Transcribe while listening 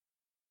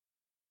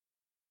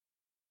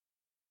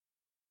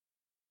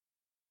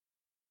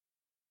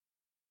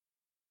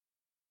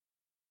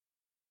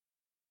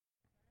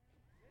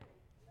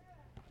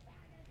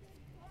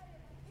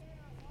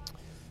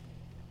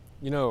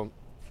You know,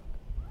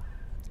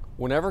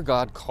 whenever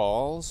God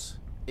calls,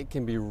 it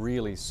can be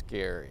really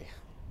scary,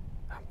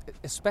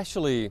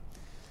 especially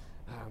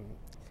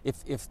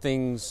if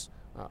things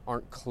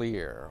aren't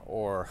clear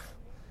or,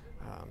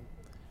 um,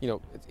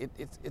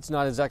 it's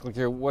not exactly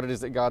clear what it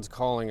is that God's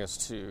calling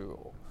us to,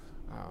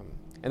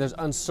 and there's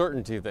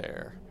uncertainty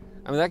there.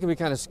 I mean, that can be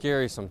kind of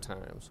scary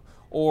sometimes.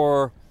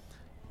 Or,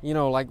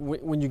 like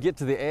when you get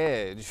to the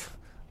edge,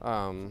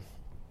 or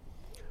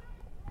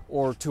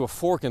to a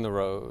fork in the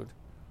road,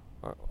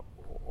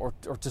 or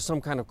to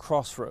some kind of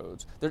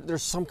crossroads.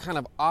 There's some kind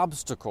of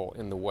obstacle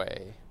in the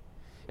way.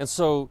 And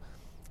so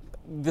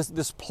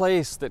this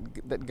place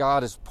that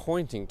God is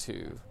pointing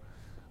to,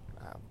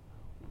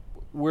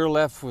 we're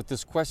left with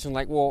this question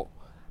like, well,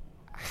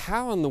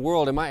 how in the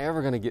world am I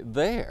ever going to get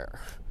there?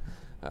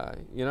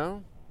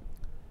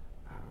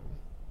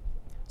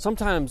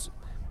 Sometimes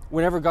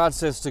whenever God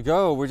says to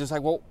go, we're just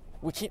like, well,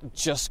 we can't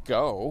just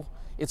go.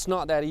 It's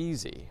not that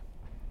easy.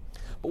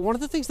 But one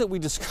of the things that we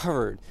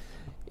discovered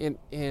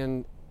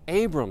in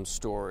Abram's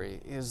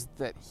story is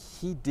that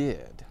he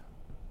did.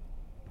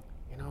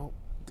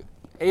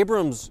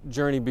 Abram's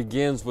journey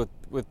begins with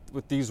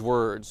these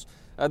words.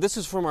 This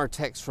is from our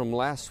text from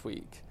last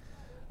week.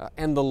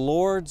 And the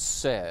Lord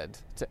said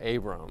to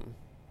Abram,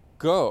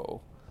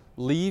 "Go,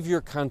 leave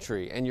your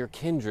country and your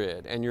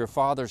kindred and your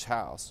father's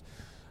house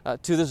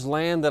to this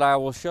land that I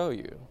will show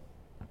you."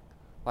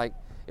 Like,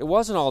 it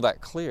wasn't all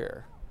that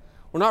clear.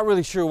 We're not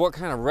really sure what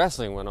kind of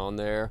wrestling went on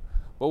there,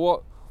 but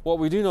what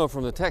we do know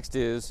from the text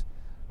is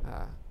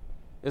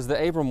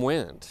that Abram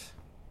went.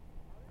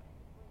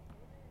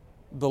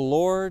 The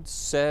Lord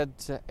said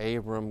to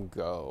Abram,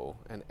 "Go,"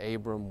 and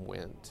Abram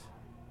went.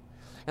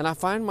 And I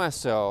find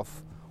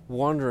myself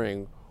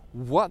wondering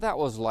what that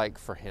was like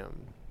for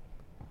him.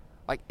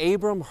 Like,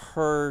 Abram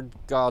heard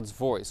God's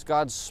voice.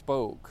 God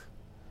spoke,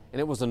 and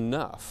it was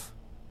enough.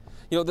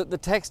 The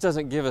text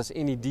doesn't give us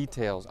any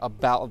details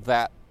about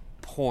that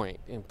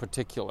point in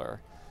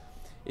particular.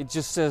 It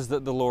just says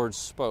that the Lord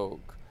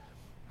spoke.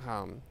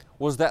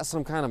 Was that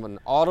some kind of an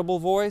audible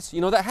voice?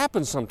 That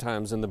happens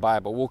sometimes in the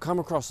Bible. We'll come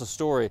across a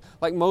story,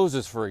 like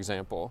Moses, for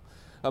example.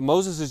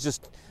 Moses is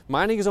just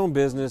minding his own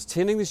business,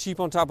 tending the sheep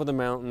on top of the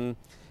mountain,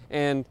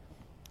 and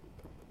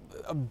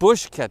a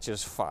bush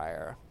catches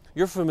fire.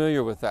 You're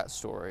familiar with that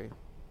story.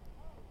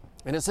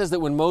 And it says that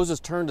when Moses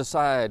turned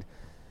aside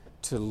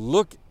to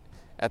look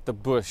at the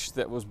bush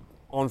that was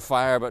on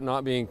fire but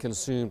not being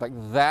consumed, like,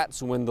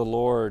 that's when the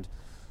Lord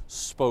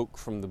spoke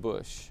from the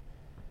bush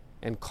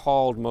and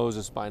called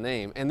Moses by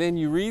name. And then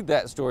you read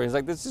that story, it's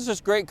like, this is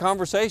just great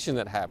conversation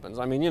that happens.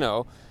 I mean,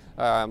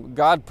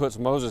 God puts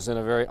Moses in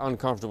a very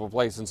uncomfortable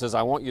place and says,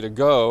 "I want you to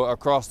go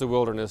across the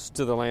wilderness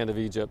to the land of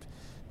Egypt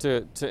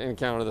to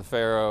encounter the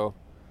Pharaoh."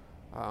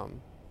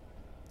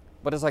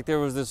 But it's like there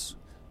was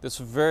this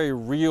very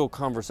real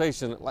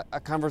conversation, like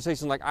a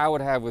conversation like I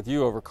would have with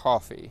you over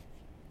coffee.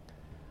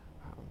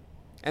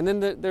 And then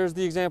there's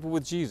the example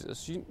with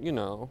Jesus.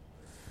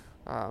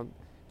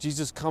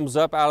 Jesus comes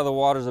up out of the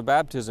waters of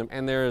baptism,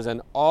 and there is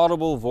an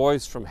audible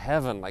voice from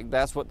heaven. Like,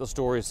 that's what the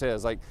story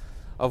says, like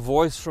a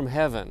voice from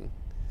heaven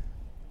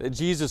that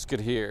Jesus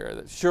could hear,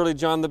 that surely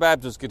John the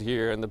Baptist could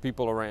hear, and the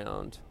people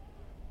around.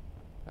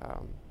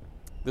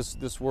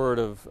 This word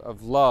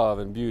of love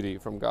and beauty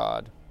from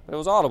God. But it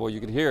was audible, you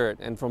could hear it.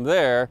 And from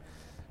there,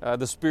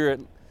 the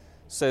Spirit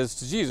says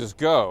to Jesus,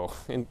 "Go."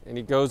 And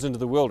he goes into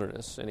the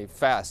wilderness, and he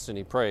fasts and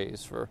he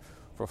prays for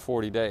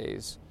 40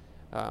 days.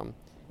 And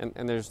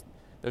there's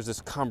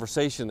this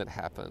conversation that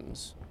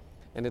happens.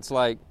 And it's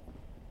like,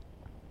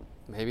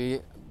 maybe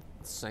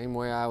the same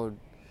way I would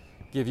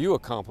give you a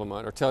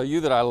compliment or tell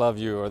you that I love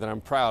you or that I'm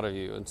proud of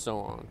you and so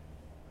on.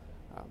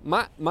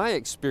 My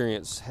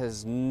experience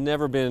has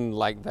never been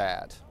like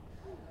that.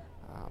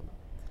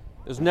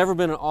 There's never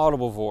been an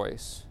audible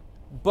voice.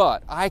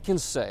 But I can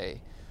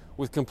say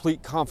with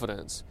complete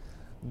confidence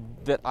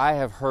that I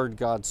have heard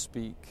God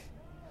speak.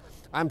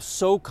 I'm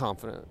so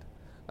confident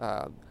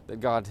that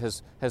God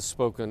has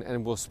spoken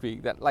and will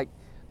speak, that like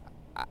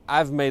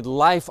I've made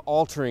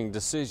life-altering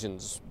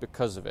decisions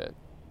because of it.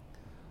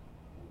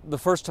 The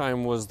first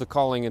time was the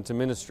calling into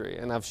ministry,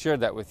 and I've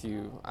shared that with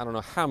you I don't know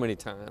how many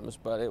times,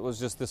 but it was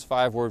just this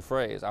 5-word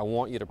phrase: "I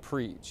want you to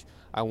preach.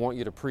 I want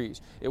you to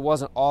preach." It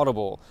wasn't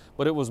audible,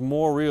 but it was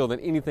more real than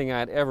anything I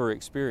had ever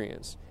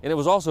experienced. And it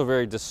was also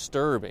very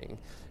disturbing.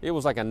 It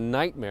was like a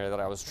nightmare that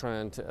I was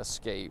trying to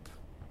escape.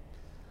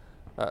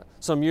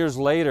 Some years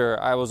later,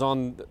 I was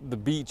on the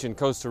beach in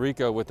Costa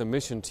Rica with a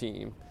mission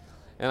team,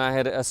 and I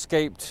had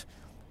escaped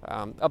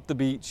up the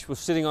beach, was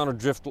sitting on a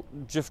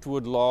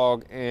driftwood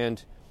log,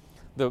 and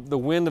the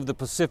wind of the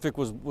Pacific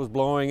was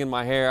blowing in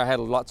my hair. I had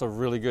lots of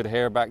really good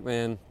hair back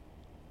then.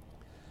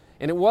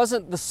 And it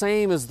wasn't the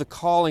same as the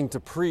calling to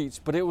preach,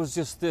 but it was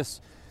just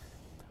this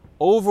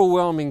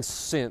overwhelming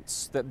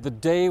sense that the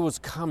day was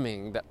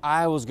coming that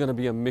I was going to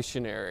be a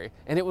missionary.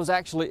 And it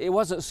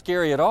wasn't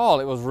scary at all.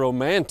 It was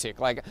romantic.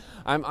 Like,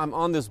 I'm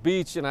on this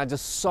beach, and I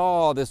just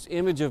saw this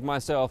image of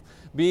myself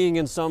being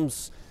in some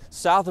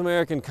South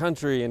American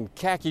country in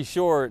khaki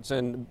shorts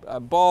and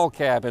a ball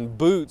cap and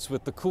boots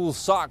with the cool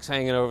socks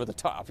hanging over the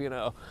top, you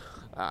know.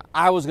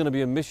 I was going to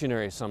be a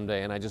missionary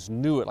someday, and I just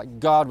knew it, like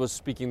God was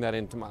speaking that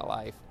into my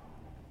life.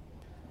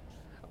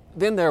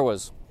 Then there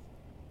was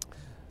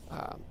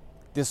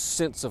this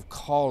sense of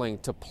calling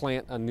to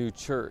plant a new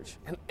church,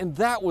 and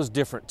that was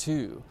different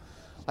too.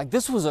 Like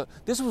this was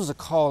a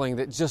calling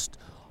that just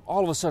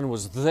all of a sudden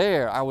was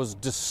there. I was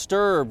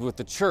disturbed with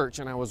the church,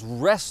 and I was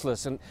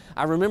restless, and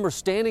I remember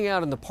standing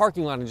out in the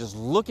parking lot and just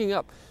looking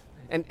up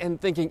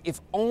and thinking, if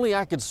only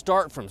I could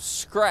start from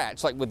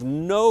scratch, like with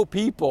no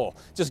people.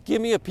 Just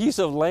give me a piece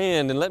of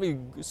land and let me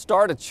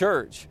start a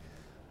church.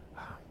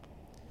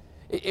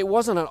 It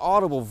wasn't an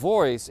audible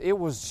voice. It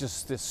was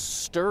just this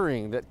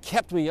stirring that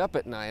kept me up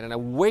at night. And I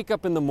wake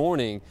up in the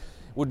morning,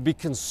 would be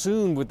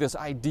consumed with this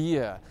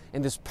idea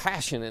and this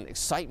passion and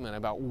excitement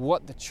about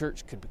what the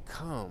church could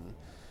become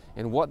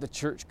and what the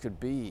church could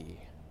be.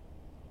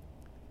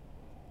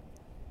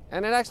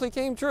 And it actually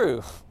came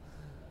true.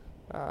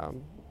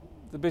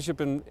 The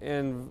bishop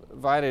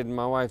invited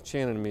my wife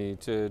Chen and me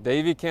to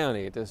Davie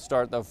County to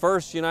start the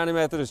first United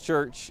Methodist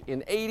Church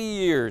in 80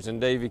 years in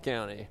Davie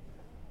County.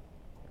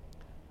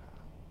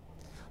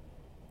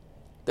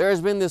 There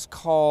has been this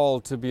call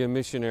to be a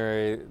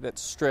missionary that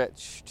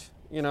stretched,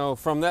 you know,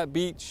 from that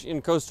beach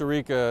in Costa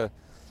Rica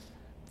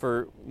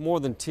for more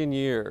than 10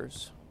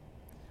 years.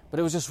 But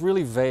it was just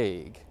really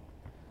vague.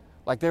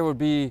 Like there would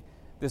be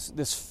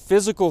this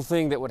physical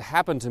thing that would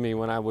happen to me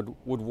when I would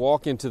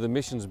walk into the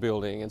missions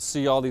building and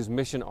see all these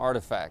mission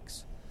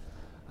artifacts.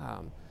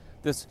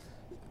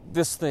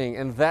 This thing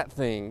and that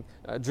thing,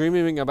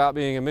 dreaming about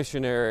being a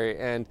missionary,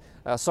 and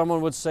someone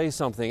would say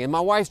something. And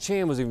my wife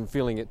Chan was even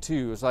feeling it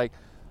too. It was like,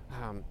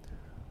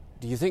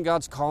 do you think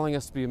God's calling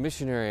us to be a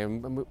missionary?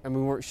 And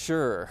we weren't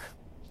sure.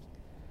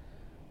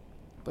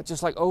 But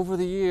just like over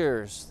the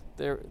years,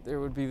 there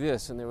would be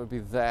this and there would be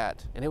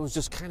that. And it was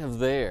just kind of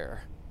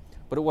there.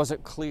 But it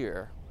wasn't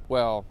clear.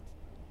 Well,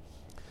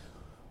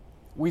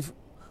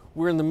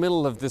 we're in the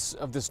middle of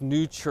this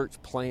new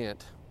church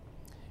plant,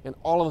 and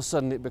all of a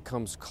sudden it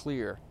becomes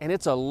clear. And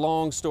it's a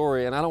long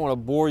story, and I don't want to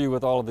bore you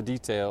with all of the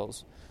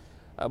details,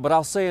 but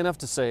I'll say enough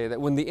to say that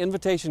when the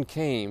invitation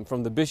came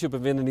from the Bishop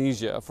of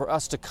Indonesia for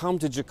us to come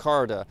to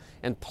Jakarta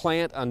and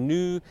plant a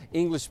new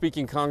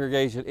English-speaking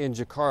congregation in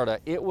Jakarta,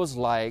 it was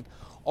like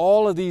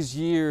all of these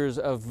years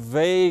of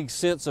vague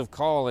sense of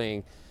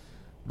calling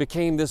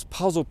became this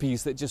puzzle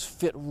piece that just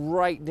fit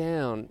right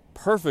down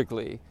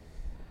perfectly.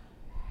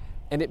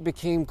 And it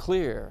became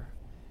clear.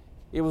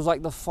 It was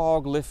like the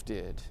fog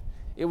lifted.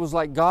 It was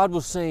like God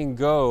was saying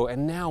go,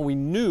 and now we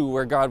knew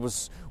where God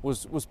was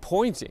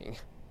pointing.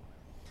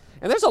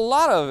 And there's a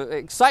lot of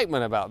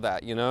excitement about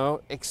that, you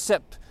know,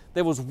 except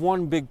there was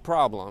one big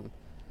problem,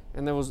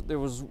 and there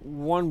was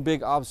one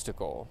big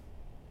obstacle.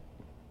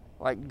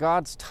 Like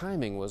God's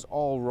timing was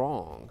all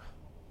wrong.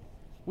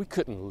 We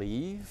couldn't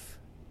leave.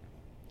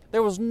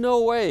 There was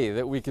no way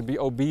that we could be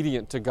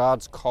obedient to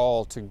God's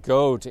call to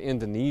go to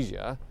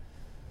Indonesia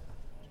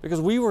because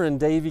we were in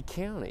Davie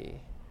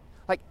County.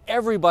 Like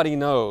everybody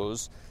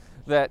knows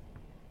that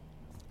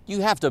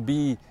you have to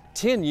be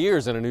 10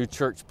 years in a new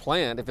church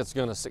plant if it's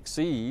going to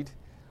succeed.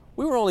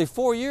 We were only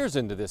 4 years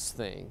into this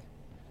thing.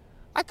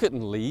 I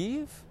couldn't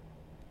leave.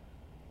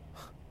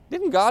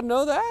 Didn't God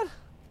know that?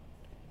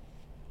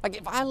 Like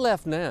if I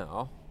left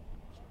now,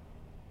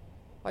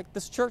 like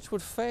this church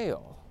would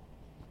fail.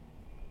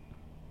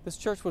 This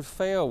church would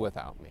fail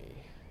without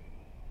me.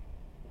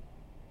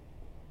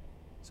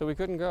 So we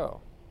couldn't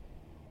go.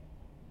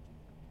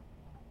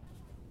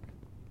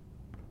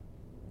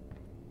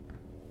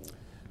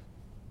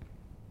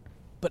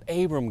 But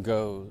Abram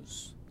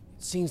goes.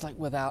 It seems like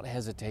without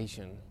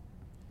hesitation.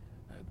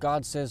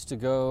 God says to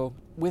go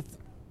with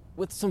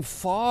some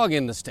fog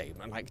in the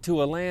statement, like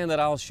to a land that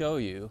I'll show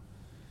you.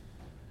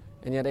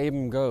 And yet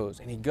Abram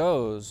goes, and he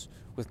goes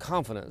with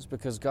confidence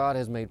because God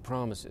has made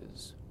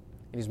promises.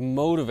 And he's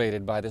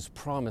motivated by this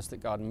promise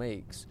that God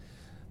makes,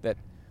 that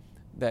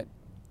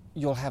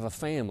you'll have a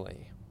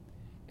family,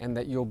 and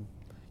that you'll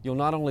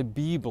not only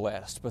be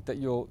blessed, but that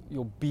you'll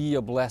be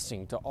a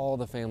blessing to all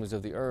the families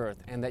of the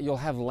earth, and that you'll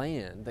have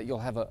land, that you'll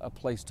have a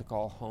place to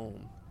call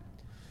home.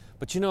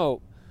 But you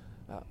know,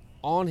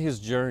 on his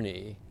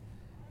journey,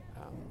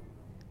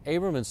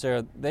 Abram and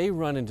Sarah, they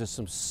run into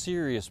some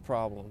serious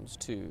problems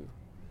too.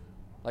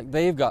 Like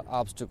they've got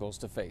obstacles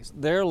to face.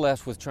 They're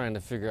left with trying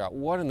to figure out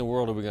what in the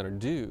world are we going to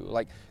do?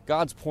 Like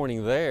God's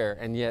pointing there,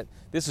 and yet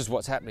this is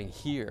what's happening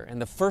here.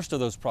 And the first of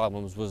those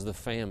problems was the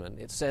famine.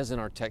 It says in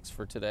our text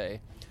for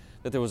today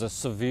that there was a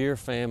severe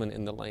famine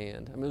in the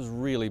land. I mean, it was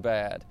really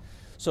bad.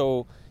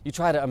 So you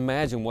try to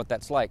imagine what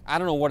that's like. I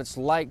don't know what it's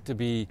like to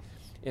be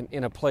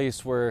in a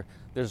place where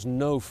there's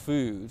no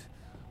food,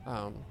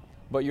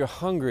 but you're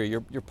hungry,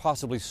 you're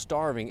possibly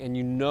starving, and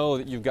you know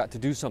that you've got to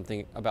do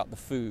something about the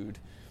food.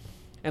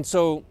 And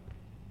so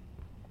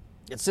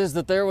it says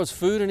that there was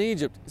food in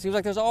Egypt. It seems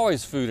like there's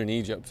always food in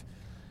Egypt.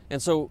 And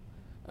so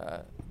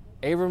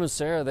Abram and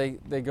Sarah,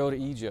 they go to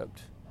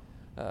Egypt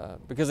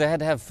because they had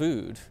to have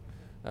food.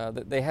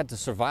 that they had to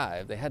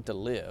survive, they had to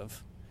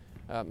live.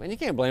 And you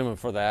can't blame them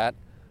for that.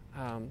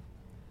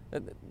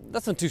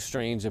 Nothing too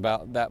strange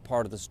about that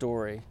part of the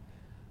story.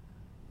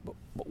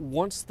 But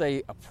once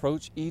they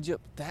approach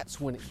Egypt,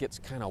 that's when it gets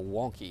kind of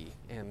wonky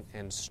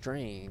and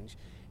strange.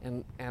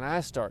 And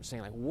I start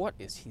saying, like, what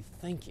is he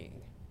thinking?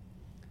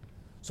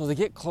 So they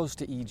get close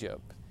to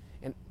Egypt.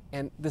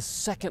 And the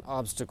second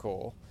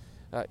obstacle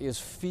is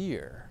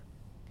fear.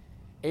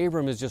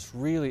 Abram is just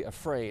really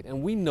afraid.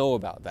 And we know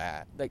about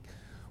that. Like,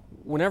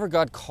 whenever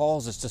God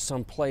calls us to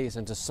some place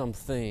and to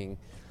something,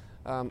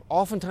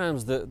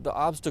 oftentimes the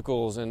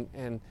obstacles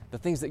and the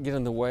things that get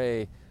in the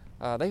way,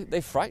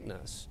 they frighten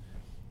us.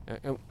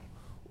 And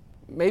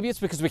maybe it's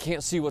because we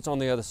can't see what's on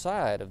the other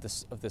side of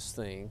this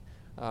thing,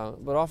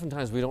 but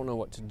oftentimes we don't know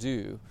what to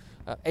do.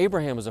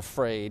 Abraham is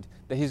afraid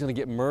that he's going to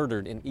get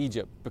murdered in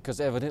Egypt because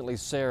evidently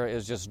Sarah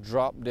is just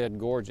drop-dead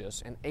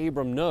gorgeous. And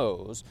Abram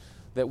knows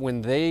that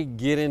when they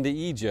get into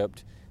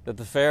Egypt, that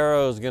the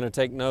Pharaoh is going to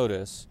take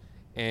notice,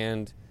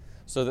 and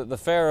so that the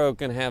Pharaoh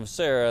can have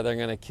Sarah, they're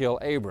going to kill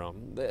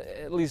Abram.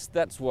 At least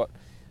that's what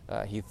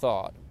he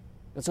thought.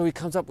 And so he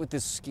comes up with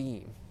this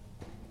scheme.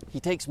 He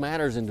takes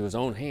matters into his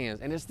own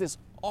hands, and it's this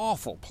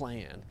awful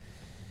plan.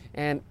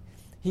 And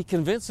he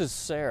convinces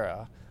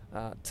Sarah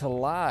to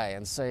lie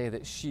and say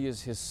that she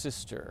is his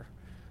sister.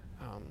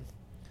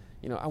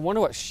 I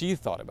wonder what she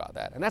thought about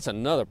that. And that's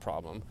another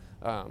problem,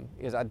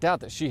 is I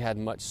doubt that she had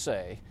much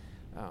say.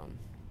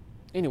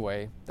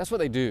 Anyway, that's what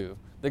they do.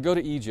 They go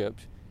to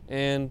Egypt,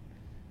 and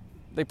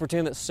they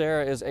pretend that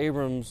Sarah is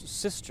Abram's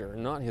sister,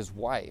 not his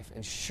wife.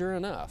 And sure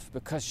enough,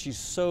 because she's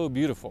so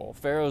beautiful,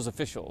 Pharaoh's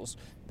officials,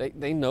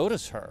 they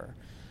notice her.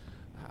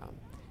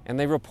 And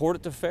they report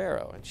it to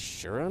Pharaoh. And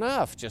sure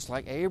enough, just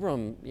like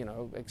Abram,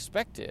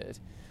 expected,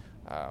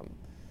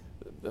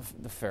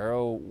 the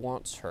Pharaoh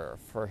wants her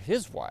for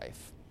his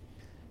wife.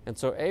 And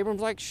so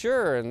Abram's like,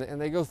 sure, and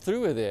they go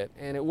through with it.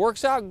 And it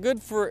works out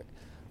good for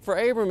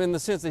Abram in the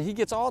sense that he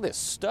gets all this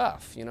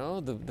stuff,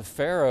 The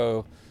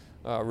Pharaoh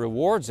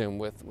rewards him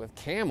with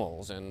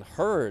camels and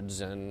herds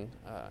and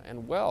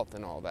wealth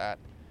and all that.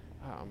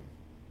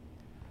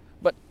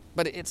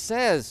 But it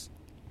says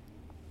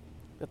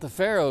that the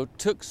Pharaoh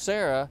took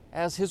Sarah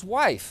as his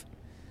wife.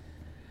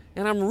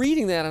 And I'm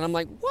reading that and I'm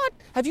like, what?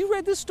 Have you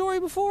read this story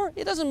before?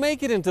 It doesn't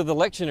make it into the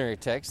lectionary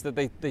text that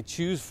they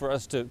choose for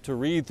us to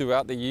read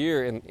throughout the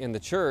year in the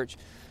church.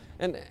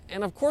 And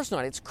of course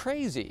not. It's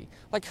crazy.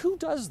 Like, who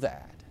does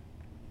that?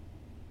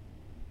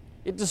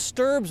 It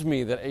disturbs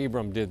me that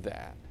Abram did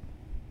that.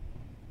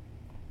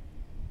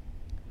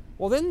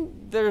 Well, then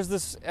there's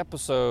this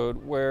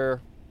episode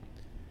where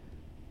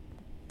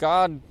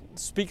God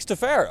speaks to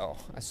Pharaoh,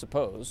 I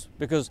suppose,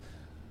 because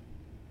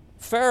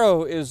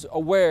Pharaoh is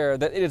aware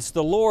that it's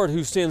the Lord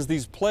who sends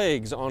these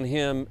plagues on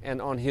him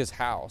and on his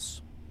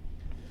house.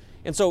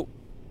 And so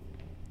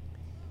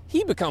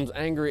he becomes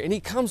angry, and he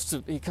comes to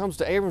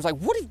Abram, like,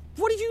 what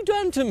have you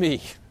done to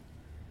me?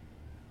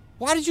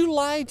 Why did you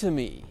lie to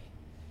me?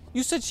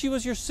 You said she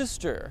was your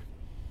sister,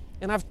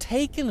 and I've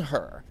taken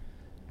her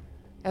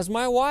as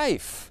my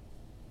wife.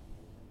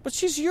 But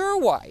she's your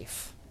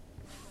wife.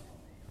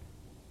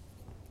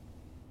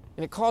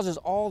 And it causes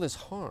all this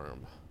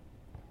harm.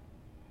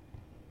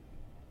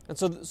 And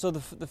so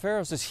the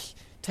Pharaoh says,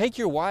 take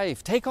your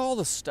wife, take all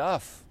the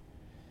stuff,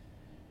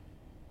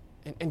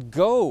 and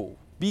go,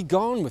 be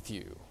gone with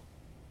you.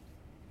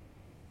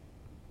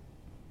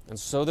 And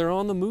so they're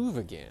on the move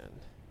again.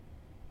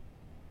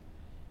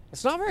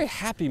 It's not a very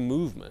happy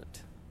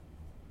movement.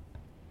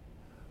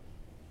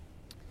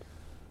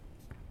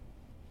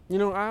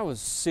 I was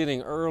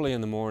sitting early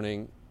in the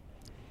morning.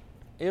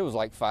 It was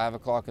like 5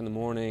 o'clock in the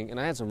morning, and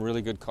I had some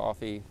really good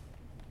coffee.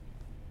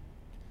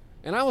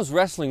 And I was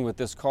wrestling with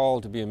this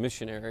call to be a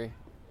missionary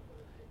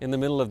in the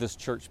middle of this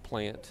church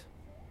plant.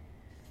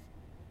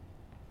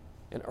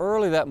 And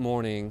early that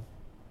morning,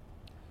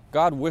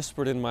 God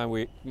whispered in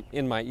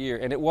my ear,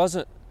 and it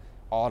wasn't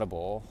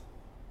audible.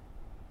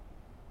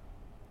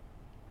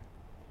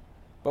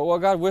 But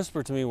what God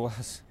whispered to me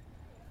was,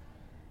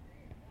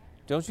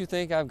 don't you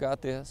think I've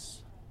got this?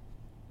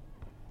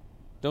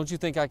 Don't you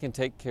think I can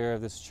take care of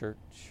this church?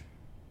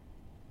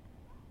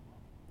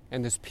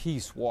 And this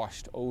peace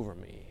washed over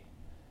me.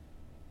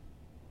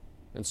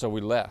 And so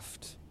we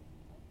left.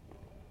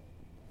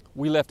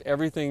 We left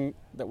everything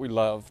that we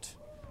loved.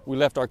 We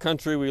left our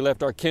country, we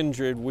left our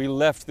kindred, we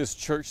left this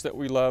church that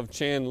we loved.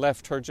 Chan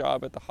left her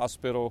job at the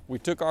hospital. We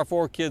took our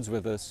 4 kids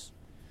with us.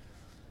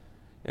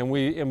 And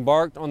we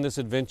embarked on this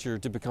adventure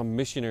to become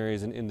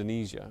missionaries in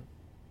Indonesia.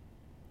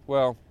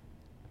 Well,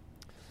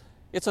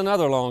 it's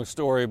another long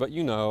story, but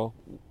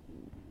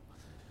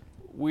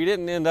we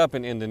didn't end up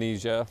in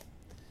Indonesia.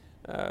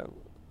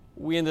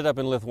 We ended up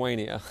in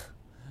Lithuania.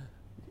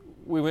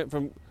 We went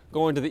from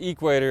going to the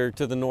equator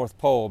to the North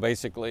Pole,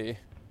 basically.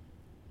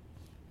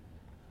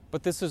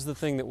 But this is the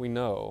thing that we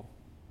know.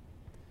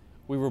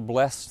 We were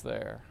blessed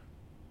there.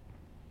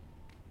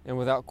 And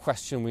without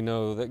question, we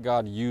know that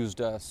God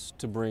used us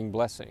to bring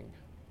blessing.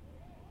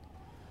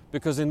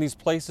 Because in these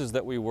places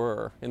that we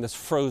were, in this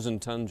frozen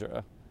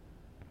tundra,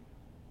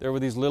 there were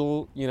these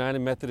little United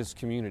Methodist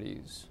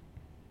communities.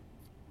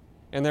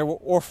 And there were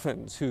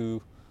orphans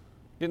who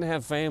didn't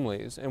have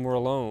families and were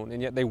alone,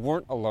 and yet they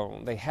weren't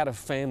alone. They had a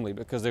family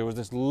because there was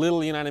this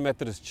little United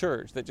Methodist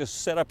church that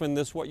just set up in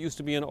this, what used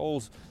to be an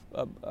old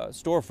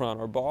storefront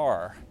or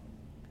bar.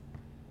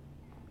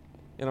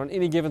 And on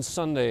any given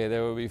Sunday,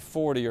 there would be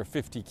 40 or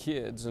 50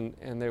 kids, and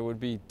there would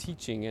be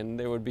teaching, and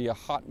there would be a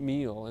hot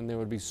meal, and there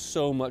would be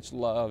so much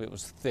love. It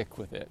was thick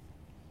with it.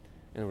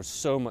 And there was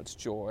so much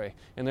joy.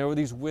 And there were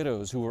these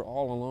widows who were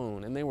all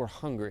alone, and they were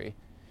hungry,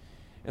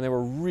 and they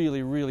were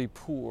really, really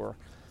poor.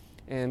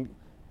 And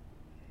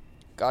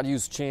God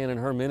used Chan and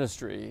her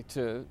ministry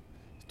to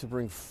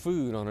bring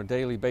food on a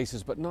daily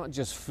basis, but not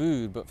just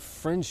food, but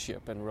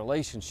friendship and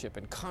relationship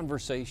and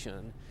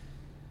conversation.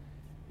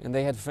 And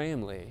they had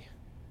family.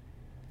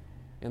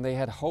 And they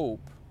had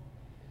hope,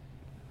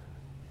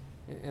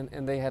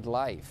 and they had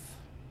life.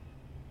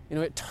 You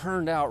know, it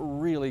turned out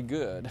really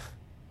good.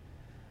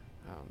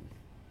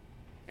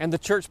 And the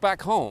church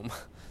back home,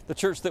 the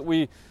church that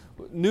we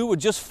knew would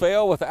just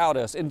fail without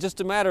us, in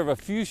just a matter of a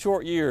few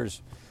short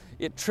years,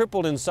 it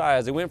tripled in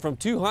size. It went from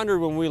 200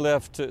 when we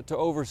left to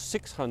over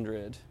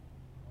 600.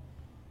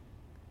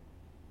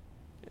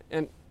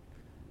 And,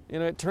 you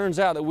know, it turns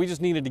out that we just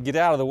needed to get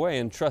out of the way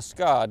and trust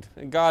God.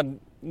 And God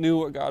knew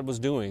what God was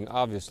doing,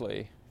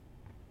 obviously.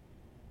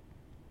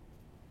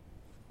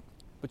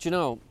 But you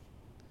know,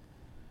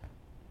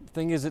 the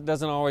thing is, it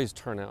doesn't always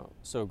turn out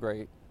so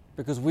great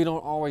because we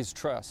don't always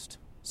trust.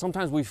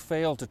 Sometimes we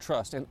fail to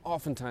trust, and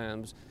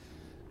oftentimes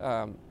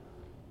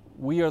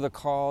we are the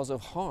cause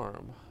of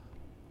harm.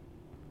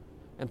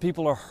 And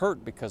people are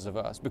hurt because of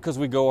us, because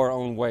we go our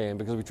own way and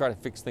because we try to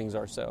fix things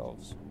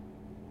ourselves.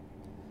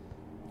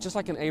 Just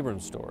like in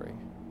Abram's story.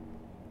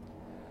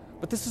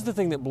 But this is the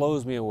thing that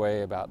blows me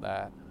away about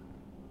that.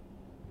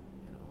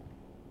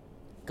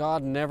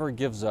 God never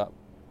gives up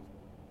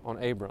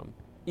on Abram,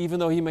 even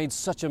though he made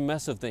such a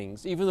mess of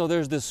things, even though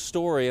there's this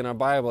story in our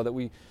Bible that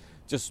we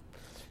just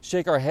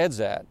shake our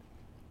heads at.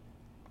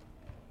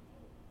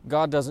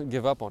 God doesn't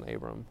give up on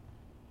Abram.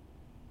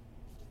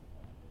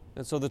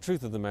 And so the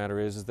truth of the matter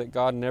is that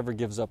God never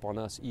gives up on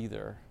us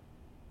either.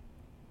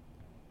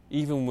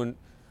 Even when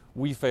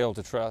we fail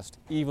to trust,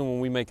 even when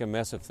we make a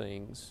mess of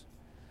things,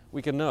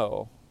 we can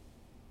know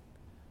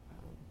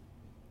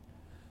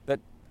that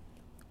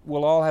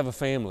we'll all have a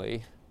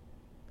family,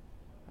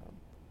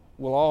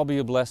 we'll all be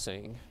a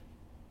blessing,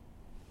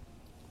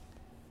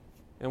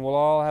 and we'll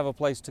all have a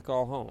place to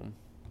call home.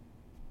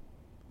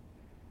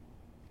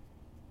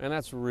 And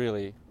that's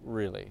really,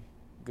 really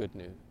good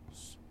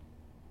news.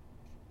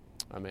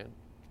 Amen.